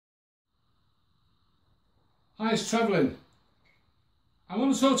Hi, it's Treflyn. I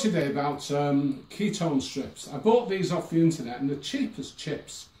want to talk today about ketone strips. I bought these off the internet and they're cheap as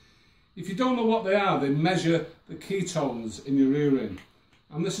chips. If you don't know what they are, they measure the ketones in your urine.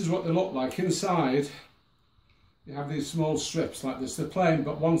 And this is what they look like. Inside, you have these small strips like this. They're plain,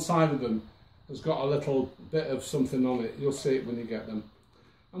 but one side of them has got a little bit of something on it. You'll see it when you get them.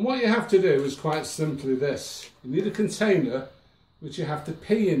 And what you have to do is quite simply this. You need a container which you have to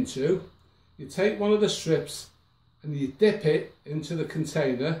pee into. You take one of the strips and you dip it into the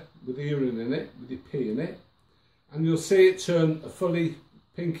container with the urine in it, with your pee in it, and you'll see it turn a fully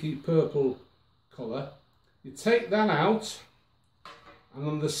pinky purple colour. You take that out, and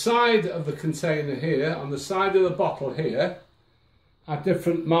on the side of the container here, on the side of the bottle here, are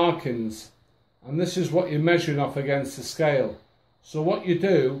different markings, and this is what you're measuring off against the scale. So what you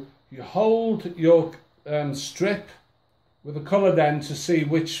do, you hold your strip with a coloured end to see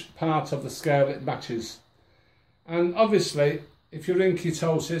which part of the scale it matches. And obviously, if you're in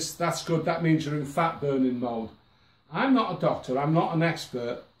ketosis, that's good. That means you're in fat burning mode. I'm not a doctor, I'm not an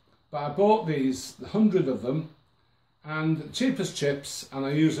expert, but I bought these, 100 of them, and cheap as chips, and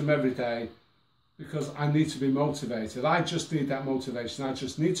I use them every day because I need to be motivated. I just need that motivation. I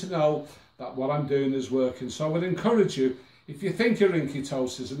just need to know that what I'm doing is working. So I would encourage you, if you think you're in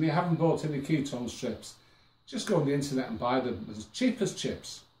ketosis and you haven't bought any ketone strips, just go on the internet and buy them. They're as cheap as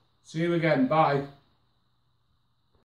chips. See you again. Bye.